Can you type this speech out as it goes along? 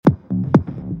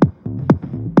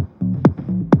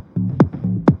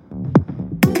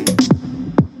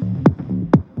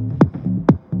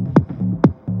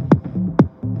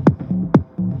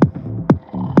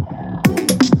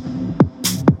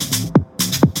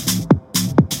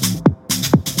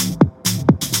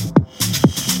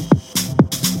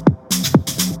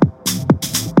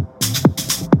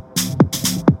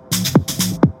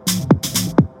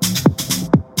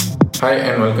Hi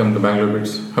and welcome to Bangalore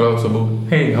Bits. Hello Subbu.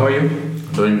 Hey, how are you?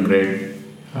 Doing great.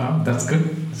 That's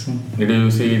good. Did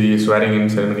you see the swearing in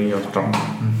ceremony of Trump?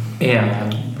 Yeah,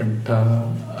 but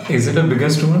is it the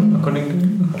biggest one according to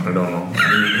you? I don't know.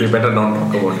 We better don't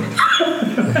talk about it.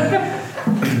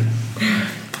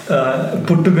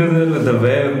 Put together with the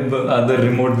web, other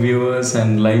remote viewers,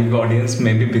 and live audience,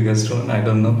 maybe biggest one. I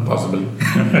don't know. Possibly.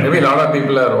 Maybe a lot of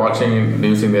people are watching it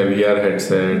using their VR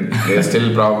headset. They're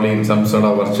still probably in some sort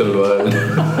of virtual world.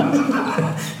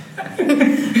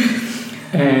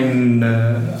 And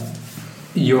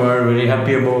you are very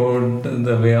happy about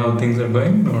the way how things are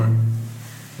going, or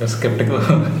you're skeptical?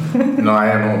 No, I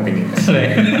have no opinions.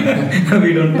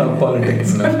 We don't talk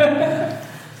politics. No.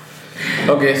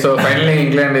 Okay, so finally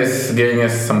England is giving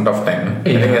us some tough time. I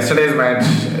think yesterday's match,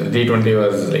 T20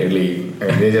 was really,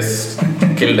 they just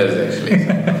killed us actually.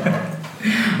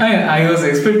 I was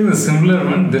expecting a similar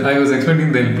one. I was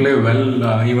expecting they'll play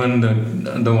well, even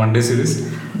the one day series.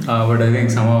 But I think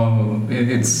somehow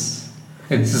it's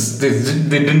just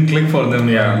they didn't click for them.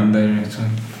 Yeah. There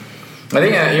actually. I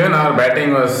think even our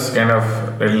batting was kind of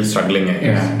a little struggling.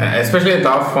 Especially the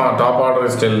top order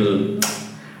is still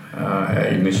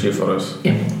an issue for us.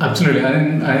 Yeah, absolutely.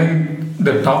 I think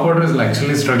the top order is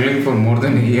actually struggling for more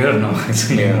than a year now.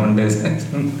 Actually, one day.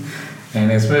 And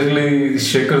especially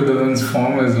Shikhar Dhawan's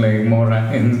form is like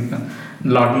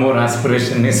lot more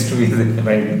aspiration is to be there.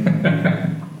 Right.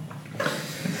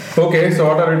 Okay, so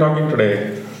what are we talking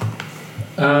today?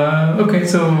 Okay,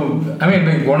 so I mean,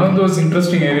 like one of those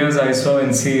interesting areas I saw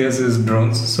in CES is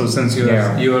drones. So since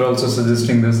you are also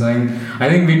suggesting this, I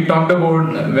think we talked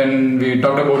about when we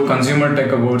talked about consumer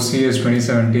tech about CES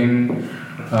 2017.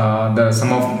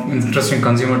 Some of interesting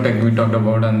consumer tech we talked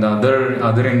about, and the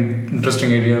other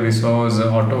interesting area we saw was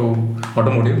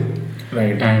automotive.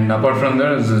 Right. And apart from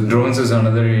that, drones is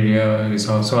another area we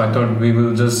saw. So I thought we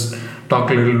will just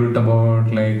talk a little bit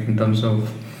about like in terms of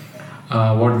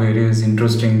what various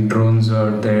interesting drones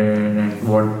are there and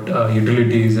what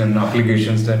utilities and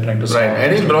applications they're trying to solve. Right. I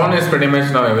think drone is pretty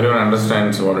much now everyone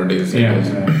understands what it is. Yeah.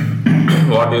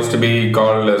 What used to be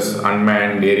called as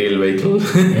unmanned aerial vehicle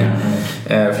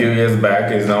a few years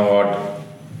back is now what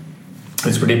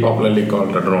it's pretty popularly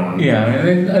called a drone. Yeah,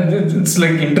 it's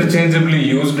like interchangeably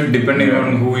used depending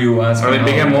on who you ask. And it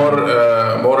became more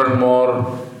and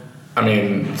more, I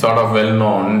mean, sort of well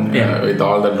known with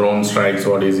all the drone strikes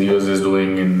what his US is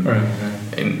doing in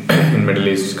Middle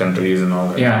East countries and all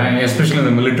that. Yeah, and especially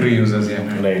the military users.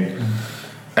 Right.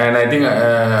 And I think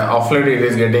of late it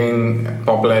is getting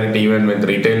popularity even with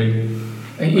retail.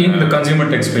 In the consumer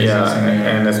tech space.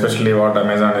 And especially what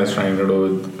Amazon is trying to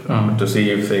do to see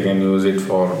if they can use it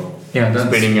for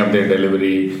speeding up their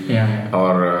delivery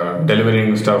or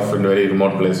delivering stuff in very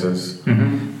remote places.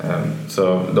 Mm-hmm.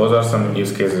 So those are some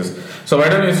use cases. So why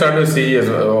don't you start to see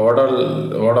what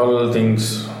all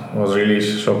things was really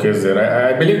showcased there?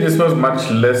 I believe this was much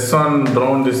less on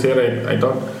drone this year. I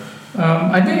thought.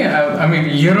 I think I mean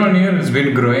year on year it's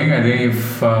been growing. I think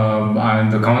if some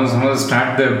of the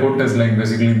stat they put is like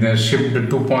basically they shipped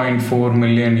 2.4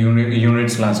 million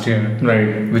units last year,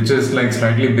 right? Which is like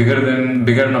slightly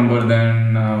bigger number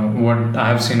than what I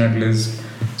have seen at least.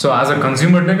 So as a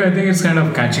consumer tech, I think it's kind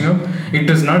of catching up. It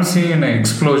does not see an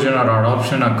explosion or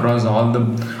adoption across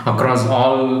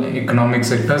all economic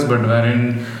sectors, but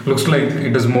wherein looks like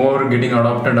it is more getting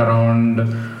adopted around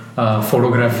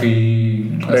photography,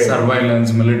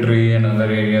 surveillance, military, and other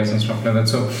areas and stuff like that.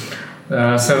 So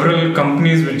several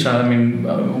companies which are,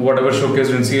 whatever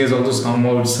showcased in CES also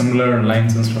somehow similar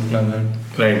lines and stuff like that.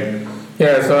 Right.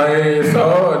 Yeah. So I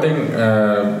saw a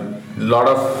lot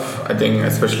of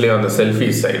especially on the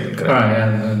selfie side.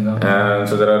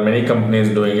 So there are many companies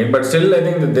doing it, but still I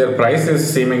think that their price is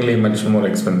seemingly much more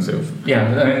expensive.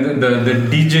 Yeah, I mean the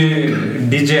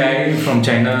DJI from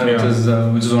China, which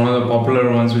is one of the popular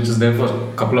ones, which is there for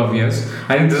a couple of years.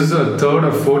 I think this is the third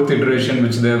or fourth iteration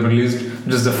which they have released,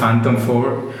 which is the Phantom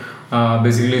 4.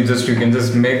 Basically, you can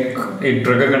just make it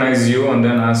recognize you and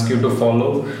then ask you to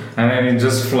follow, and then it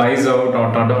just flies out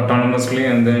autonomously,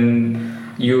 and then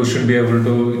you should be able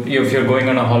to, if you're going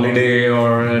on a holiday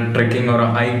or a trekking or a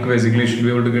hike, basically you should be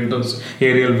able to get those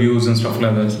aerial views and stuff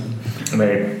like that.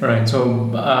 Right. So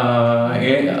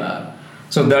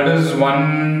that is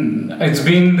one. It's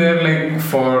been there like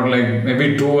for like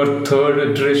maybe 2 or third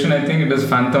iteration. I think it is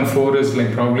Phantom 4 is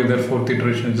like probably their fourth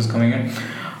iteration which is coming in.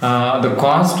 The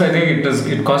cost, I think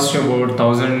it costs you about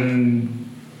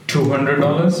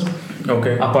 $1,200.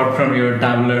 Okay. Apart from your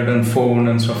tablet and phone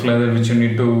and stuff like that, which you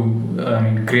need to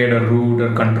create a route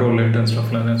or control it and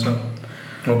stuff like that. So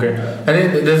Okay. I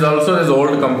think there's also this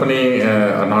old company,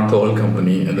 not the old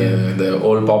company, the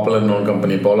old popular known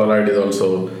company, Polaroid is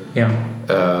also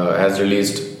has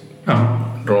released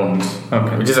drones,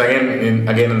 which is again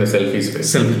in the selfie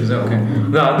space. Selfies,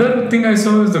 okay. The other thing I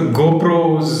saw is the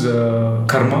GoPro's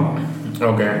Karma.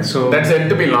 Okay, so that's yet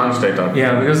to be launched, I thought.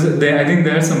 Yeah, because I think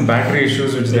there are some battery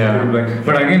issues which they pulled back.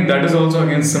 But again, that is also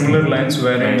again similar lines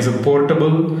where it is a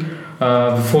portable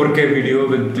 4K video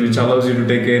which allows you to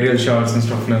take aerial shots and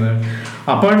stuff like that.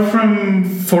 Apart from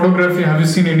photography, have you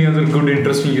seen any other good,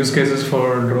 interesting use cases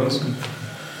for drones?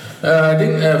 I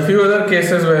think a few other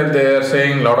cases where they are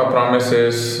saying a lot of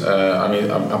promises.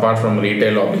 Apart from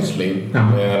retail, obviously,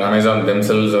 where Amazon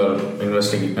themselves are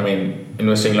investing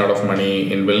a lot of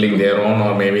money in building their own,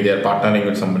 or maybe they are partnering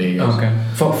with somebody else. Okay.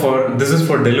 For this is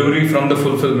for delivery from the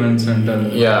fulfillment center.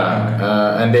 Yeah,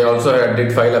 okay. And they also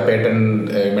did file a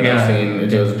patent.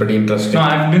 Which was pretty interesting. No,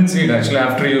 I didn't see it actually.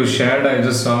 After you shared, I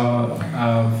just saw.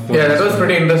 That was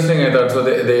pretty interesting. I thought so.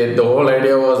 The whole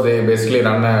idea was they basically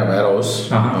run a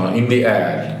warehouse in the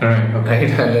air, right?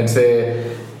 And let's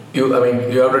say you have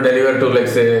to deliver to,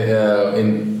 let's say,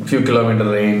 in few kilometer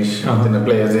range within a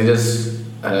place. They just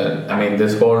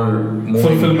this whole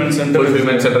fulfillment center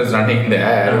is running in the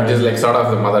air, which is like sort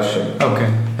of the mothership. Okay.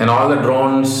 And all the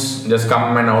drones just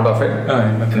come and out of it,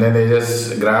 and then they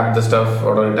just grab the stuff,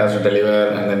 order it has to deliver,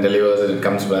 and then delivers it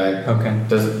comes back. Okay.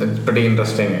 It's pretty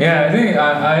interesting. Yeah,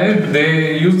 I think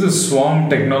they use the swarm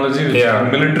technology, which the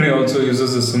military also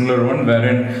uses a similar one,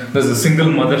 wherein there's a single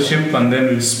mothership and then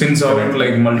it spins out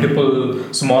like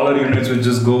multiple smaller units which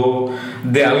just go.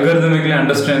 They algorithmically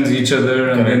understands each other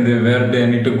and then where they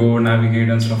need to go, navigate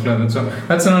and stuff like that. So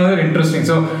that's another interesting.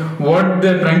 So what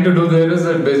they're trying to do there is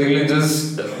that basically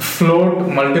just float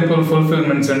multiple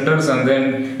fulfillment centers and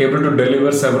then able to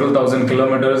deliver several thousand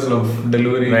kilometers of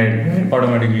delivery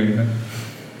automatically.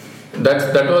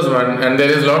 That was one, and there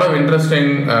is a lot of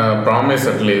interesting promise,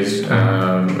 at least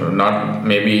not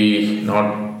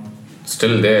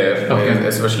still there,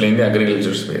 especially in the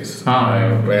agriculture space,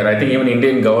 where I think even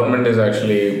Indian government is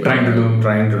actually trying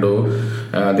to do.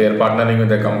 They are partnering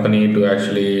with a company to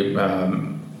actually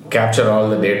capture all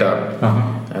the data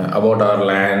about our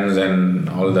lands and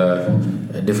all the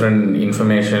different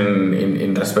information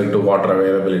in respect to water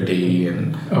availability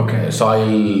and soil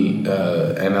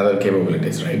and other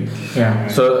capabilities, right? Yeah.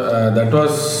 So that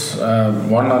was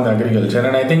one on the agriculture,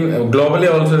 and I think globally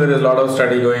also there is a lot of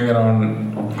study going around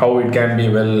how it can be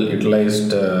well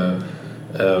utilized to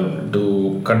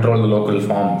control the local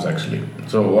farms, actually.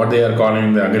 So what they are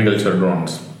calling the agriculture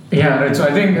drones. Yeah, right. So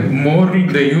I think more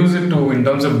they use it in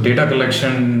terms of data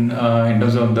collection, in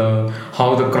terms of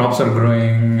how the crops are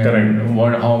growing, and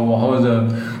how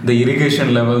the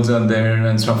irrigation levels are there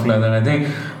and stuff like that. I think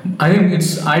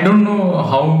I don't know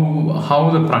how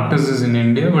the practice is in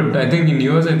India, but I think in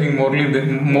US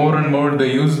more and more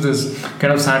they use this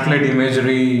kind of satellite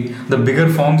imagery. The bigger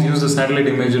farms use the satellite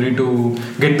imagery to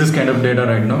get this kind of data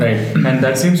right now. Right. And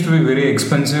that seems to be very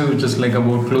expensive, which is like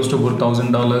about close to about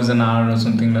 $1,000 an hour or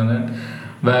something like that.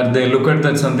 Where they look at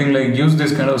that something like use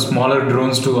this kind of smaller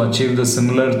drones to achieve the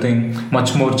similar thing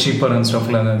much more cheaper and stuff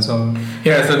like that. So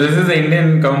this is the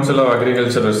Indian Council of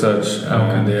Agriculture Research.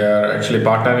 They are actually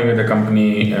partnering with a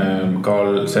company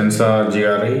called Sensa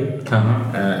GRI,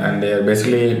 and they are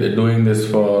basically doing this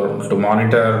to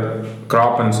monitor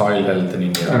crop and soil health in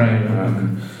India.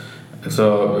 Right.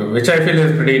 So which I feel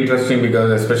is pretty interesting,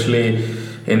 because especially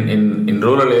in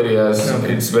rural areas,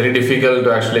 it's very difficult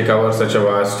to actually cover such a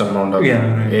vast amount of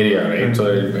area, right? So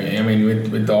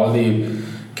with all the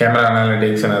camera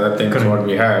analytics and other things what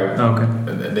we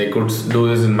have, they could do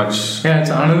this in much. Yeah, it's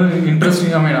another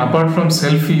interesting. Apart from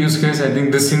selfie use case, I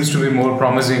think this seems to be more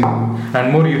promising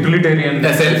and more utilitarian. The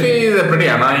selfie is a pretty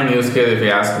annoying use case, if you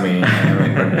ask me.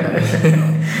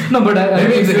 No, but I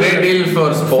it's a great deal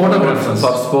for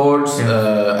sports.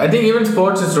 I think even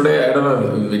sports is today, I don't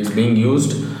know if it's being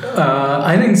used.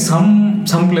 I think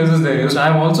some places they're used.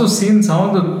 I've also seen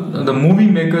some of the movie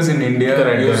makers in India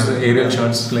use aerial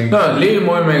shots. Leave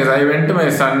movie makers. I went to my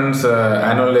son's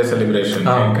annual day celebration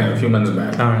a few months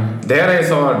back. There I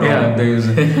saw a drone. Yeah, they use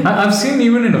it. I've seen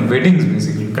even in weddings,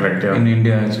 basically. Correct, in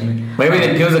India, actually. Maybe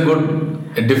it gives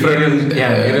a different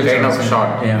kind of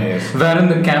shot. Yeah. Yes. Wherein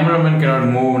the cameraman cannot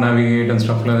move, navigate and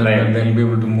stuff like that. Right. They'll be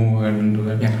able to move ahead and do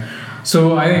that. Yeah.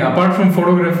 So I think apart from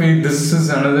photography, this is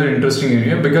another interesting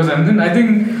area, because I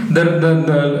think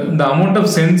the amount of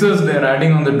sensors they're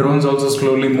adding on the drones also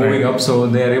slowly moving up, so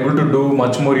they are able to do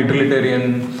much more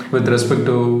utilitarian with respect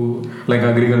to like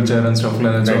agriculture and stuff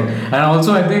like that. So, and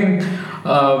also I think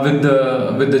with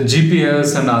the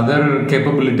GPS and other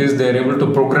capabilities, they are able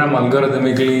to program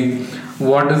algorithmically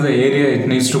what is the area it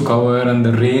needs to cover and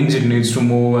the range it needs to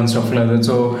move and stuff like that.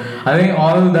 So I think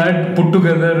all that put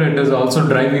together, it is also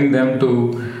driving them to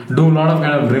do a lot of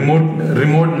kind of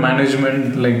remote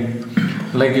management,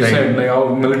 like you said, like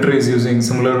how military is using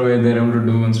similar way they're able to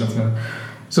do and stuff like that.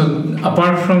 So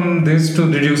apart from these two,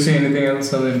 did you see anything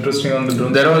else interesting on the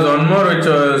drone? There was one more which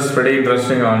was pretty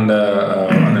interesting on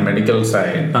the medical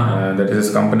side. There is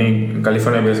this company,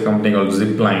 California-based company called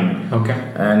Zipline. Okay.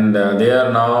 And they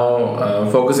are now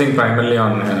focusing primarily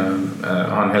on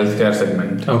healthcare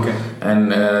segment. Okay. And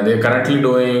they're currently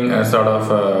doing a sort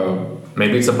of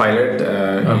maybe it's a pilot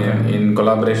in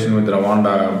collaboration with the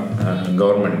Rwanda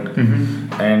government.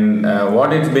 Mm-hmm. And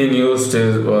what it's being used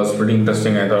was pretty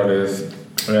interesting. I thought is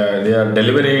they are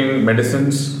delivering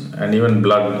medicines and even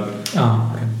blood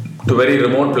to very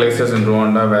remote places in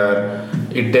Rwanda where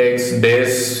it takes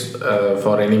days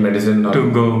for any medicine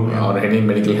or any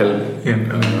medical help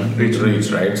reach,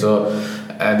 right? So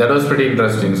that was pretty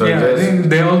interesting. So I think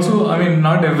they also,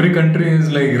 not every country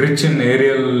is like rich in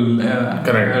aerial,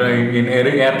 correct, like in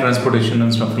air transportation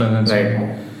and stuff like that.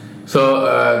 Right. So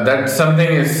that's something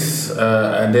is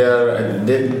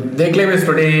they claim is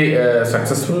pretty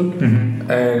successful,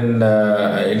 mm-hmm. and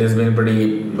it has been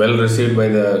pretty well received by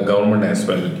the government as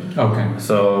well. Okay.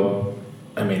 So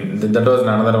that was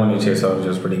another one which I saw, which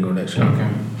was pretty good actually. Okay.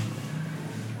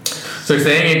 So it's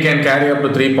saying it can carry up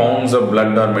to 3 pounds of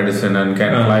blood or medicine and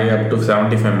can fly up to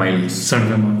 75 miles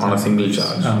on a single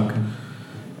charge. Okay.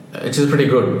 Which is pretty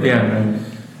good. Yeah. Right.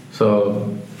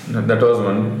 So that was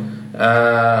one.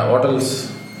 What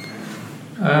else?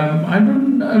 I've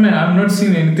not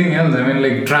seen anything else.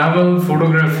 Like travel,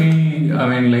 photography,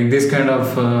 like this kind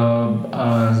of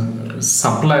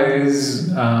supplies,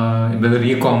 whether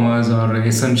e-commerce or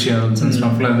essentials and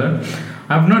stuff like that.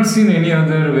 I've not seen any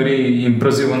other very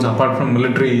impressive ones apart from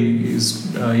military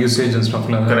usage and stuff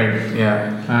like that. Correct,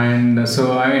 yeah. And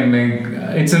so,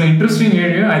 it's an interesting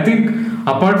area. I think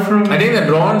the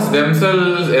drones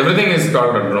themselves, everything is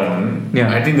called a drone.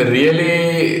 Yeah. I think the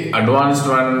really advanced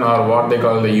one are what they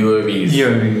call the UAVs.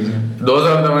 UAVs, yeah. Those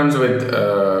are the ones with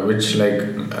which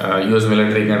US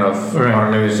military kind of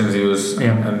organizations use.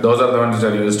 Yeah. And those are the ones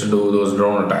that are used to do those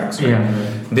drone attacks. Right? Yeah.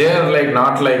 They are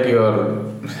not like your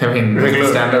regular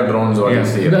standard drones what you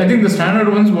see. I think the standard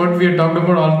ones what we had talked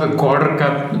about, all the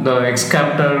the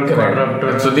X-Captor,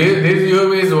 Quadruptor. So these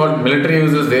UAVs what military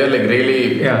uses, they are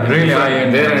really high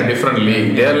end. They are in a different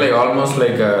league. They are almost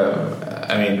like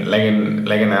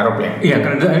like an aeroplane. Yeah,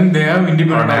 and they have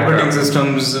independent operating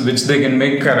systems which they can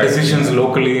make decisions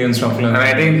locally and stuff like that. And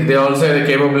I think they also have the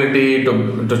capability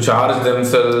to charge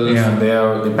themselves. Yeah. They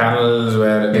have the panels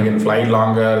where they can fly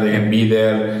longer, they can be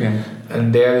there. Yeah.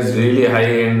 And there is really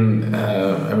high-end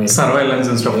surveillance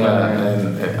and stuff like that.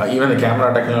 And even the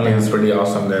camera technology is pretty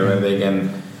awesome there, where they can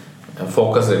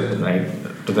focus it, right,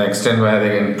 to the extent where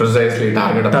they can precisely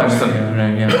target a person.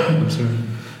 Absolutely.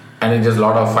 And it's just a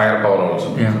lot of firepower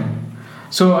also. Yeah.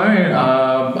 So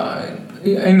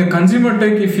in the consumer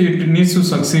tech, if it needs to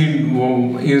succeed,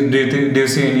 do you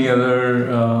see any other?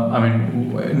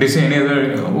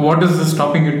 What is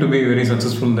stopping it to be very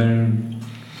successful then?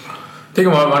 I think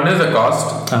one is the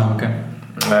cost. Okay.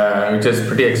 Which is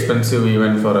pretty expensive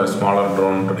even for a smaller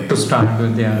drone today. To start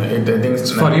with, yeah. I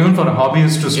think even for a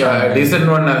hobbyist to start. Yeah, a decent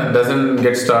one doesn't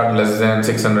get started less than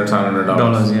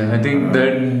 $600-$700. Yeah, I think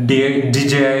the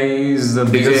DJI is the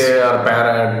biggest. DJI or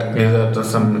Parrot, these are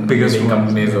some biggest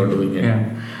companies who are doing it.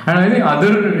 Yeah. And I think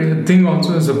other thing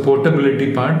also is the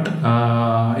portability part.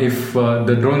 If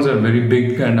the drones are very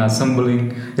big and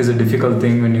assembling is a difficult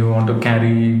thing when you want to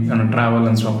carry travel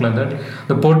and stuff like that.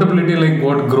 The portability, like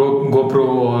what GoPro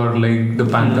or like the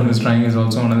Phantom is trying, is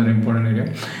also another important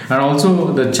area. And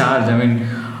also the charge.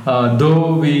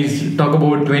 Though we talk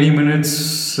about 20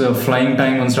 minutes flying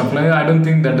time and stuff like that, I don't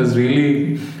think that is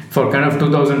really, for kind of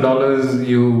 $2,000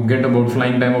 you get about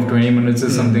flying time of 20 minutes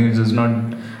is something which is not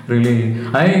really.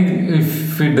 I think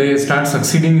if they start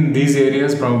succeeding in these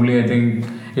areas, probably I think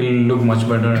it'll look much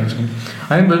better actually.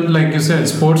 But like you said,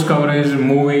 sports coverage,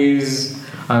 movies,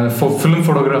 for film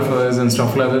photographers and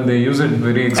stuff like that, they use it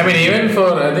very extensively. Even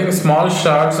for small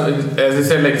shots, as you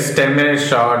said, like 10-minute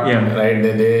shot, right?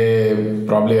 They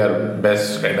probably are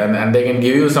best, right? And they can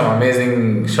give you some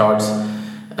amazing shots.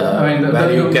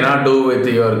 That you cannot do with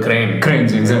your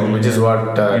cranes, exactly, which is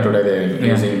what today they're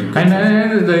using.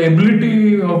 And the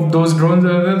ability of those drones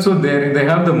are so they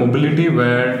have the mobility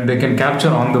where they can capture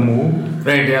on the move.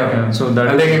 Right, So that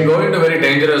and they can go into very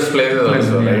dangerous places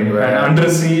also, right? And under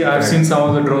sea, I've seen some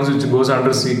of the drones which goes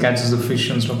under sea, catches the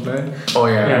fish and stuff like that. Oh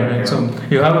yeah. So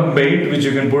you have a bait which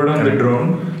you can put on the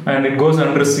drone. and it goes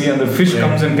under sea, and the fish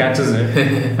comes and catches it,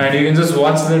 and you can just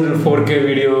watch that in 4K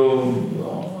video,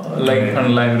 like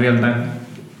on live real time.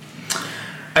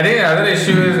 I think another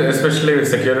issue is especially with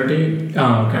security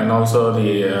and also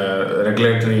the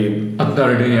regulatory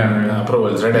authority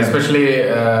approvals, right? Especially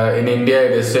in India,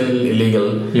 it is still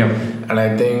illegal. And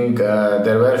I think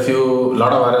there were a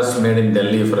lot of arrests made in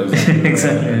Delhi, for example.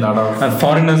 Exactly. A lot of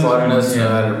foreigners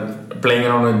are playing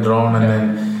around with drone and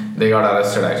then they got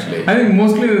arrested actually. I think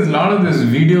mostly there's a lot of this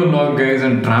video log guys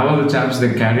and travel chaps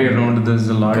they carry around this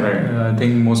a lot. I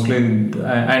think mostly,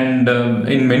 and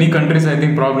in many countries I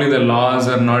think probably the laws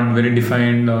are not very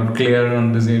defined or clear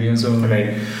on this area. So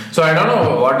So I don't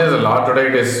know what is the law today.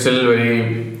 It is still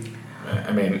very,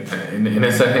 I mean, in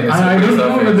a sense, I don't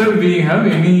know whether we have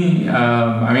any.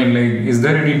 Is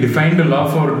there any defined law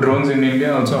for drones in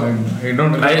India? Also, I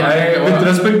don't. With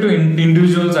respect to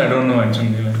individuals, I don't know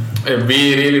actually.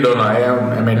 We really don't know.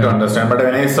 I meant to understand, but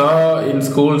when I saw in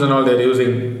schools and all, they're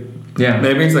using.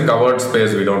 Maybe it's a covered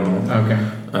space. We don't know. Okay.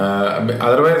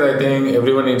 Otherwise, I think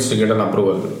everyone needs to get an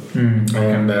approval,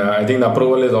 and I think the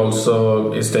approval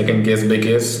is taken case by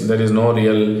case. There is no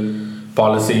real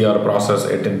policy or process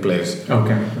yet in place.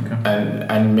 Okay.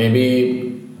 And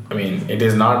maybe, I mean, it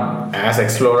is not as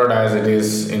explored as it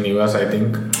is in US, I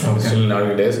think, still in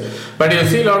early days. But you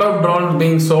see a lot of drones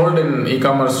being sold in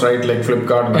e-commerce, right? Like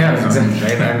Flipkart, exactly.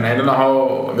 Right? And I don't know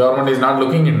how government is not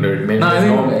looking into it. Maybe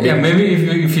maybe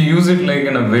if you use it like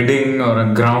in a wedding or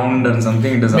a ground or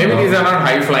something, it doesn't. Maybe these are not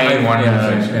high-flying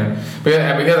ones.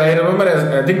 Because I remember,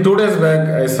 I think 2 days back,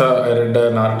 I read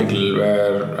an article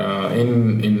where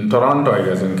in Toronto, I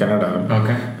guess, in Canada,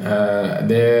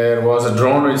 there was a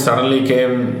drone which suddenly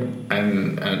came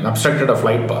and obstructed a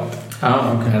flight path.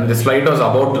 And this flight was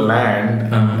about to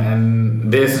land,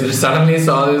 and they suddenly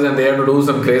saw this, and they had to do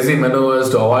some crazy maneuvers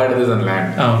to avoid this and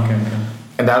land.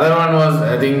 And the other one was,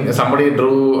 I think somebody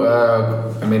drew,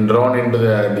 drone into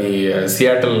the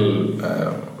Seattle.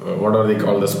 What are they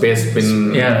called? The space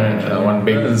pin. One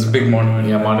big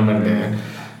monument. Monument there.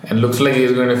 And looks like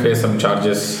he's going to face some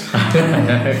charges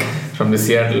from the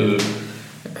Seattle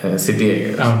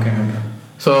city, I guess.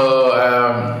 So,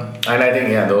 and I think,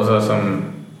 those are some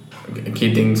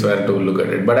key things where to look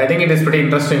at it. But I think it is pretty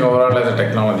interesting overall as a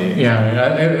technology.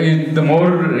 The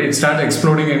more it starts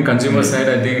exploding in consumer side,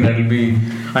 I think that'll be,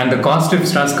 and the cost if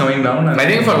starts coming down. I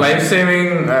think for life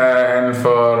saving and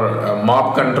for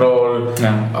mob control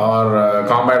or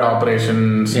combat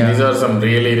operations, these are some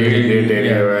really great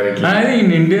area where it. I think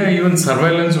in India even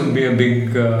surveillance would be a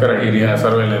big area.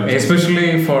 Surveillance,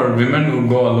 especially for women who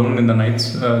go alone in the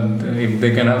nights. If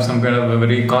they can have some kind of a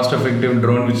very cost-effective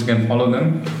drone which can follow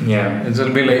them. It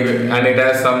will be like, and it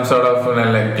has some sort of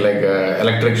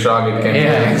electric shock. It can.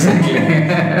 Exactly.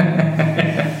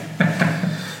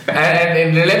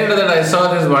 And related to that, I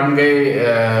saw this one guy.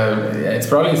 It's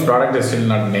probably his product is still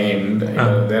not named.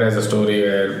 There is a story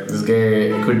where this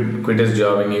guy quit his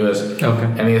job in US,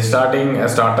 and he is starting a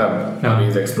startup.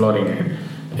 He's exploring it.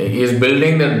 He's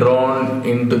building the drone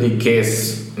into the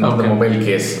case. Not the mobile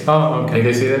case. Did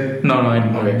you see that? No, I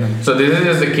didn't. So this is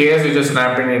just the case you just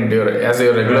snap it into as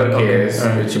your regular case,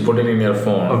 which you put it in your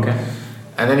phone.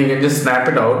 And then you can just snap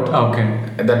it out.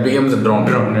 And that becomes a drone.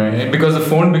 Right. Because the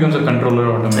phone becomes a controller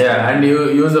automatically. And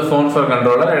you use the phone for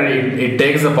controller, and it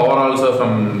takes the power also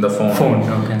from the phone.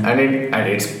 And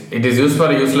it is used for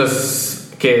a useless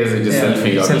case, which is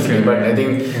selfie, obviously. But I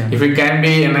think if it can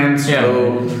be enhanced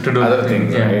to do other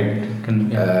things, right?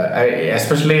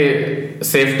 Especially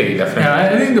safety, definitely.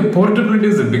 I think the portability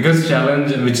is the biggest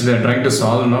challenge which they're trying to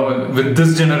solve now with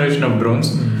this generation of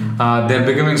drones. They're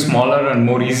becoming smaller and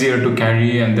more easier to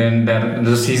carry, and then they're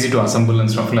just easy to assemble and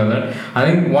stuff like that. I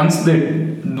think once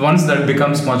that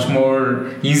becomes much more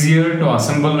easier to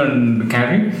assemble and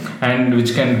carry, and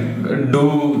which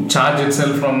can charge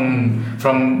itself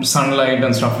from sunlight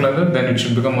and stuff like that, then it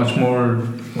should become much more.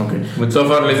 So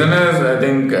for listeners, I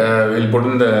think we'll put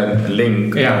in the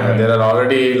link. There are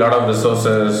already a lot of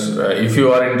resources. If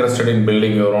you are interested in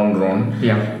building your own drone,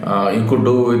 you could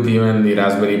do with even the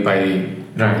Raspberry Pi.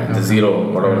 The Zero,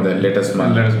 whatever the latest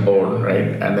board,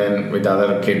 right? And then with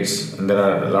other kits, there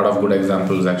are a lot of good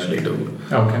examples actually too.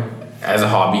 As a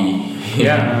hobby.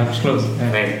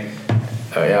 Right.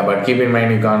 But keep in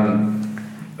mind you can't.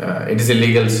 It is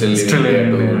illegal still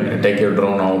to take your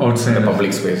drone out in the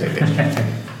public space, I think.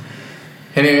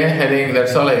 Anyway, I think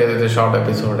that's all. It's a short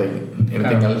episode.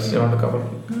 Anything else you want to cover?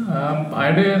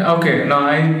 I did. Now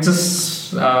I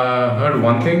just heard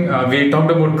one thing. We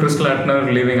talked about Chris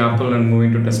Lattner leaving Apple and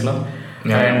moving to Tesla.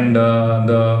 And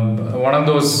the one of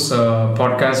those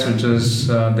podcasts, which is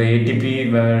the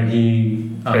ATP, where he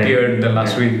appeared the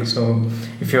last week. So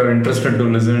if you're interested to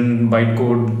listen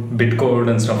Bitcode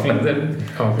and stuff like that,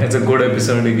 it's a good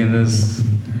episode. You can just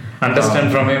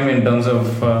understand from him in terms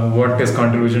of what his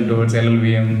contribution towards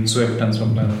LLVM, Swift and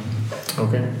stuff like that.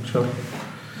 Okay, sure.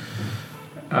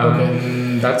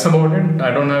 That's about it.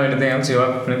 I don't have anything else. You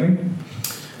have anything?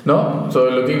 No. So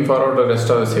looking forward to the rest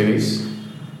of the series.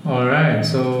 Alright,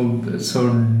 so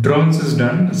drones is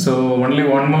done. So only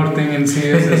one more thing in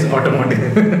CS is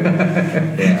automotive.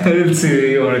 We'll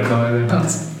see you want to cover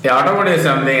that. Yeah, automotive is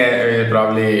something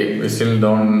we still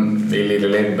don't really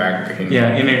relate back in.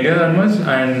 Yeah, in India that much,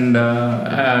 and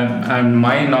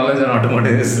my knowledge on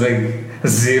automotive is like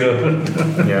zero.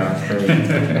 Yeah.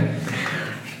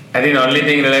 I think the only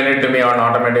thing related to me on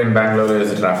automotive in Bangalore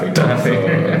is traffic. So,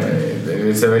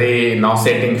 it's a very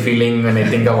nauseating feeling when I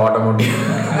think of automotive.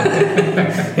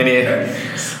 Anyway.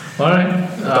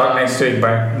 Alright. Talk next week.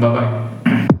 Bye. Bye-bye.